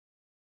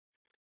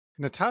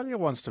Natalia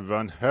wants to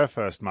run her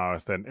first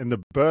marathon in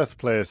the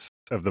birthplace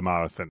of the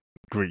marathon,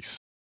 Greece.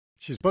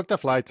 She's booked her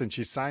flights and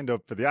she's signed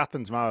up for the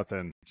Athens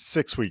Marathon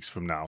 6 weeks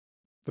from now.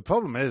 The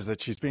problem is that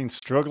she's been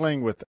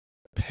struggling with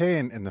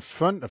pain in the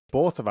front of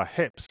both of her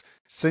hips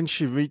since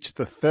she reached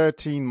the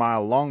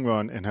 13-mile long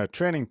run in her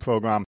training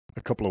program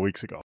a couple of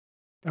weeks ago.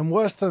 And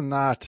worse than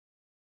that,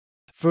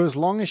 for as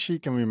long as she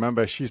can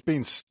remember, she's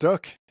been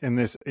stuck in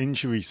this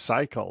injury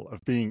cycle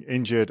of being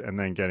injured and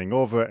then getting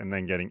over it and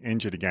then getting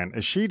injured again.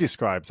 As she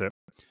describes it,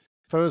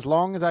 for as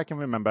long as I can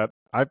remember,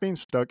 I've been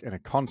stuck in a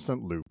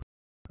constant loop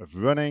of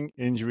running,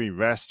 injury,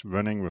 rest,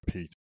 running,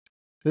 repeat.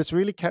 This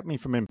really kept me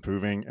from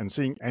improving and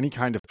seeing any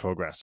kind of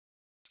progress.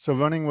 So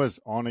running was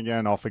on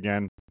again, off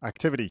again,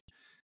 activity.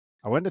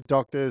 I went to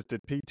doctors,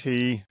 did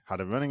PT,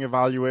 had a running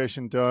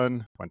evaluation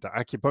done, went to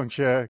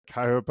acupuncture,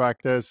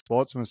 chiropractor,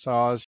 sports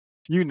massage,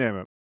 you name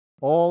it.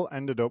 All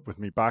ended up with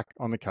me back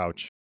on the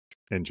couch,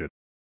 injured.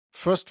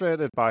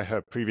 Frustrated by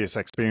her previous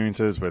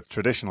experiences with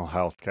traditional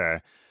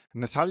healthcare,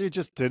 Natalia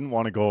just didn't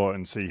want to go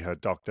and see her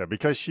doctor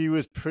because she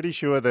was pretty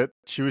sure that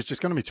she was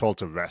just going to be told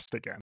to rest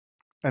again.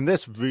 And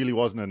this really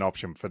wasn't an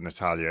option for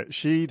Natalia.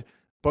 She'd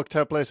booked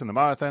her place in the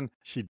marathon,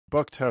 she'd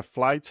booked her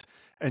flights,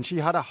 and she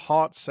had a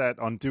heart set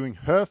on doing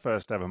her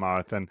first ever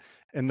marathon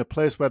in the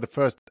place where the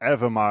first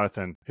ever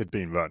marathon had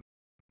been run.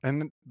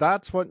 And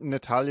that's what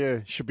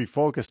Natalia should be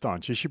focused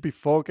on. She should be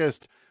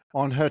focused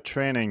on her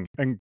training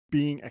and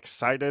being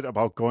excited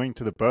about going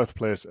to the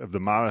birthplace of the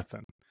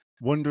marathon,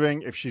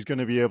 wondering if she's going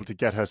to be able to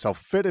get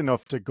herself fit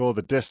enough to go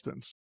the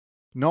distance,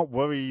 not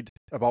worried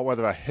about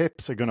whether her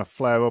hips are going to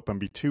flare up and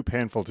be too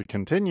painful to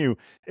continue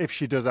if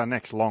she does her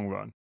next long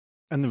run.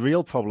 And the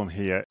real problem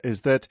here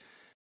is that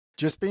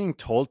just being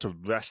told to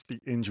rest the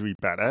injury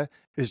better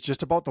is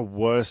just about the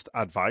worst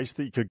advice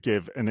that you could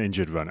give an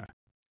injured runner.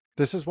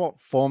 This is what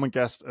former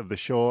guest of the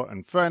show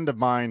and friend of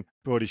mine,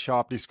 Brodie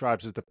Sharp,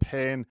 describes as the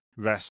pain,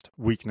 rest,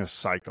 weakness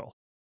cycle.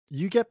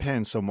 You get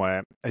pain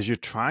somewhere as you're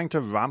trying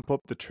to ramp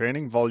up the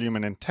training volume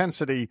and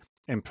intensity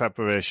in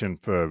preparation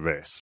for a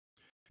race.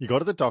 You go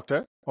to the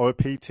doctor or a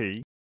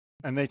PT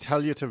and they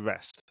tell you to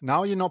rest.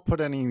 Now you're not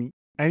putting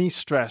any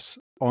stress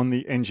on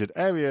the injured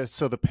area,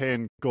 so the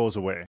pain goes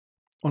away.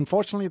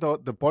 Unfortunately, though,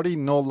 the body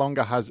no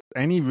longer has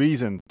any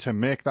reason to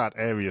make that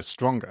area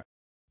stronger.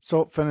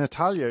 So for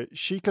Natalia,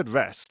 she could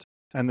rest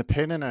and the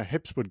pain in her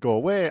hips would go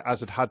away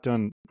as it had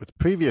done with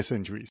previous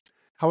injuries.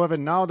 However,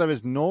 now there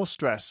is no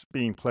stress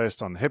being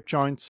placed on the hip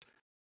joints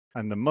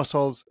and the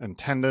muscles and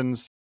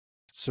tendons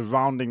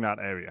surrounding that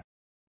area.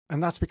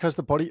 And that's because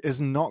the body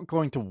is not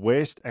going to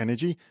waste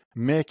energy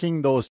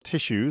making those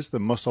tissues, the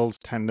muscles,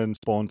 tendons,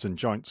 bones, and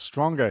joints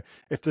stronger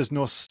if there's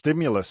no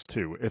stimulus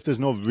to, if there's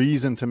no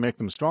reason to make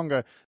them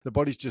stronger, the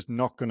body's just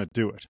not going to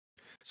do it.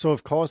 So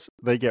of course,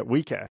 they get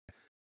weaker,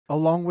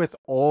 along with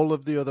all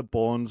of the other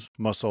bones,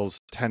 muscles,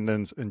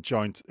 tendons, and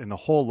joints in the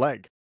whole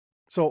leg.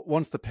 So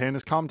once the pain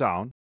has calmed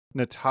down,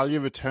 Natalia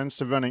returns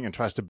to running and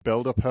tries to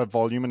build up her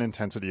volume and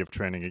intensity of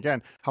training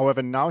again.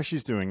 However, now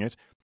she's doing it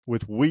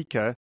with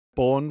weaker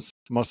bones,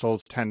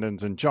 muscles,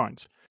 tendons, and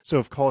joints. So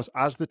of course,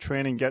 as the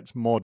training gets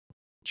more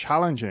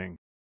challenging,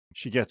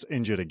 she gets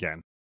injured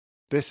again.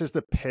 This is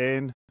the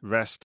pain,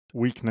 rest,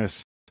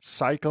 weakness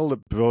cycle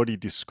that Brodie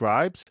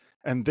describes.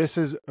 And this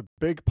is a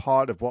big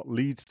part of what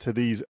leads to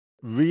these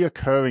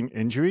reoccurring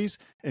injuries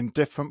in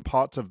different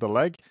parts of the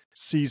leg,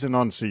 season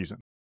on season.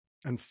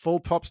 And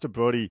full props to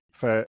Brodie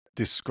for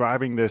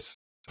describing this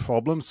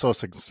problem so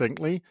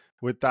succinctly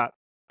with that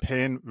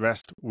pain,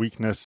 rest,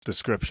 weakness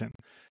description.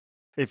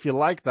 If you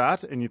like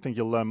that and you think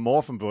you'll learn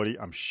more from Brodie,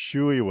 I'm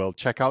sure you will.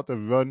 Check out the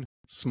Run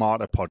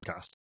Smarter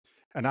podcast.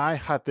 And I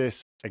had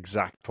this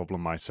exact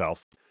problem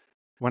myself.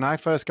 When I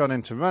first got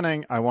into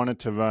running, I wanted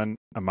to run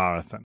a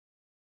marathon.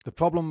 The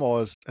problem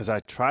was, as I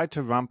tried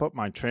to ramp up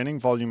my training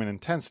volume and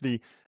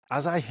intensity,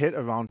 as I hit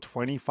around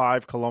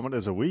 25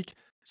 kilometers a week,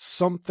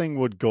 something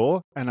would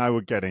go and I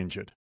would get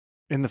injured.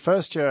 In the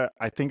first year,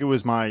 I think it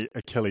was my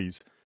Achilles.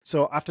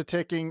 So after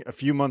taking a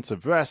few months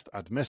of rest,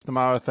 I'd missed the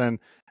marathon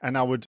and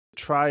I would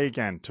try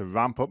again to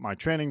ramp up my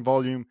training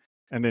volume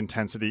and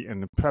intensity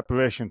in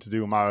preparation to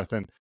do a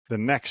marathon the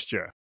next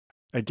year.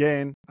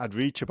 Again, I'd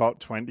reach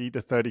about 20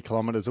 to 30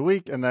 kilometers a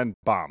week and then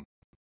bam,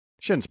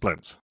 shin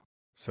splints.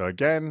 So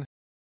again,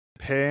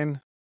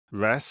 pain,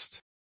 rest,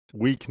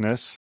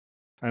 weakness,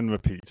 and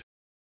repeat.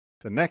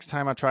 The next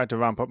time I tried to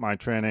ramp up my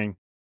training,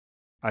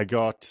 I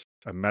got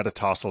a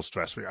metatarsal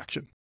stress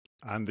reaction.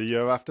 And the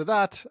year after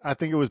that, I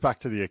think it was back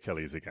to the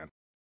Achilles again.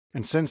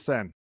 And since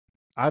then,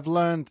 I've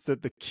learned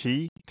that the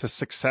key to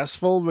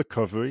successful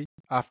recovery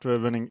after a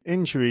running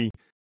injury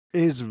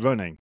is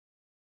running.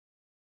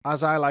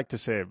 As I like to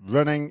say,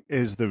 running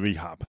is the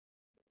rehab.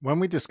 When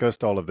we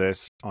discussed all of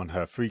this on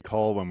her free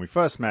call when we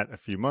first met a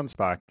few months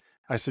back,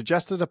 I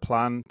suggested a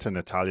plan to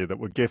Natalia that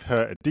would give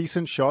her a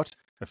decent shot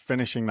of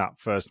finishing that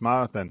first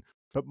marathon,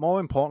 but more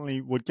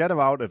importantly, would get her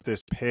out of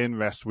this pain,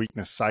 rest,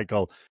 weakness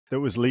cycle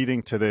that was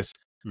leading to this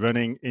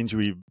running,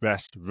 injury,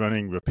 rest,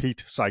 running,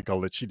 repeat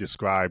cycle that she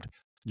described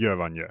year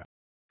on year.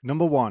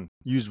 Number one,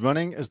 use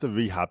running as the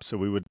rehab so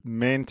we would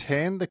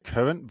maintain the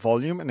current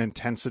volume and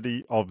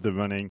intensity of the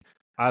running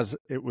as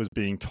it was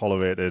being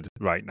tolerated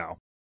right now.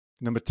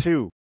 Number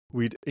two,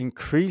 we'd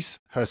increase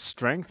her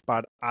strength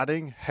by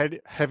adding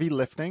heavy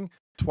lifting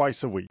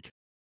twice a week.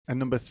 And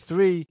number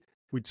three,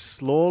 we'd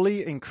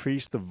slowly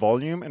increase the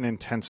volume and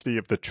intensity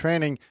of the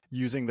training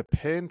using the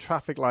pain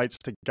traffic lights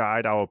to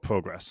guide our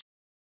progress.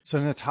 So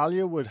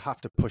Natalia would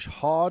have to push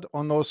hard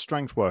on those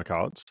strength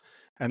workouts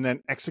and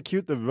then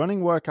execute the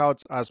running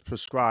workouts as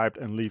prescribed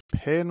and leave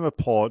pain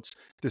reports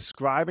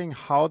describing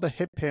how the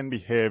hip pain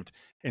behaved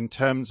in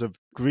terms of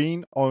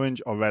green,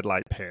 orange, or red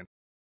light pain.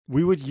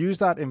 We would use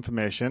that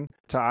information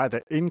to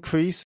either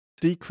increase,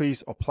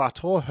 decrease, or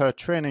plateau her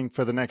training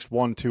for the next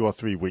 1, 2, or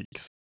 3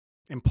 weeks.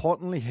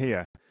 Importantly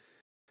here,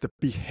 the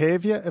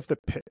behavior of the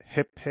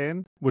hip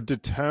pain would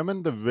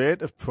determine the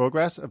rate of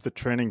progress of the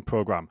training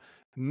program,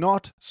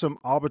 not some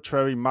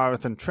arbitrary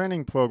marathon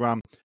training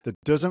program that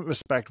doesn't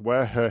respect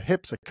where her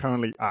hips are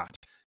currently at.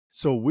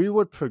 So we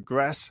would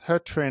progress her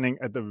training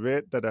at the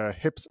rate that her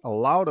hips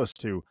allowed us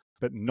to,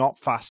 but not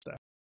faster.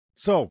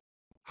 So,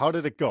 how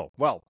did it go?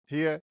 Well,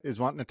 here is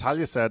what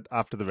Natalia said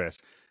after the race.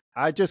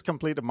 I just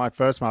completed my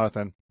first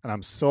marathon, and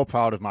I'm so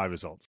proud of my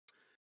results.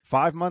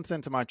 5 months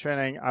into my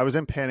training, I was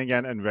in pain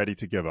again and ready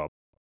to give up.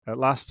 At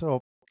last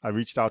hope, I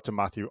reached out to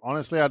Matthew.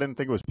 Honestly, I didn't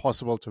think it was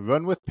possible to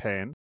run with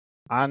pain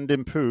and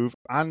improve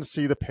and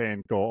see the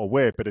pain go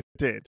away, but it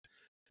did.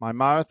 My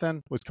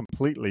marathon was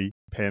completely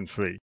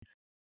pain-free.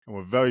 And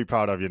we're very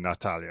proud of you,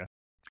 Natalia.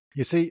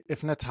 You see,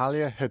 if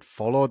Natalia had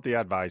followed the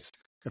advice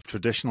of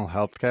traditional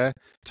healthcare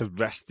to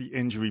rest the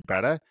injury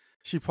better,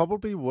 she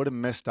probably would have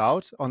missed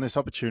out on this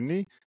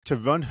opportunity to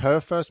run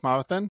her first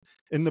marathon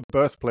in the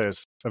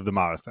birthplace of the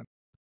marathon.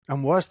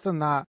 And worse than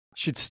that,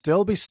 she'd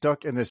still be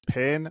stuck in this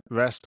pain,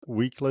 rest,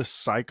 weakless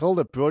cycle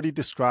that Brodie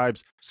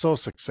describes so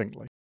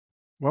succinctly.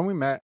 When we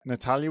met,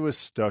 Natalia was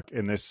stuck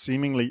in this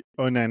seemingly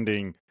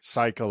unending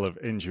cycle of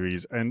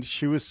injuries, and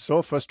she was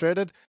so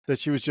frustrated that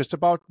she was just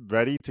about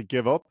ready to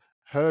give up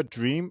her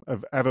dream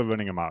of ever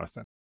running a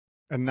marathon.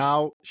 And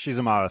now she's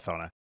a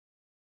marathoner.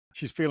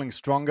 She's feeling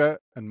stronger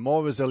and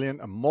more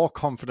resilient and more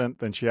confident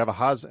than she ever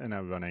has in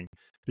her running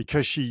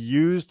because she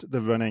used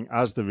the running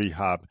as the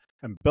rehab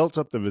and built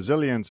up the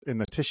resilience in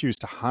the tissues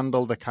to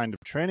handle the kind of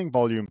training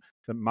volume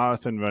that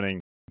marathon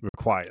running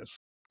requires.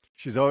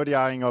 She's already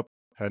eyeing up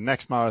her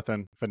next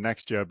marathon for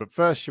next year, but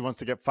first she wants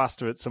to get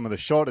faster at some of the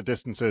shorter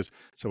distances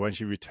so when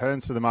she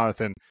returns to the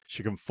marathon,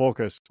 she can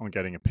focus on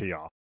getting a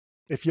PR.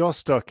 If you're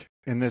stuck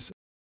in this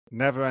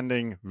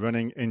never-ending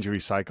running injury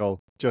cycle,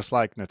 just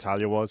like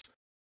Natalia was,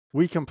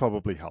 we can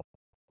probably help.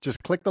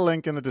 Just click the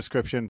link in the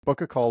description,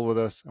 book a call with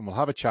us, and we'll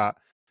have a chat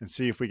and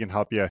see if we can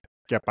help you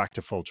get back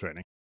to full training.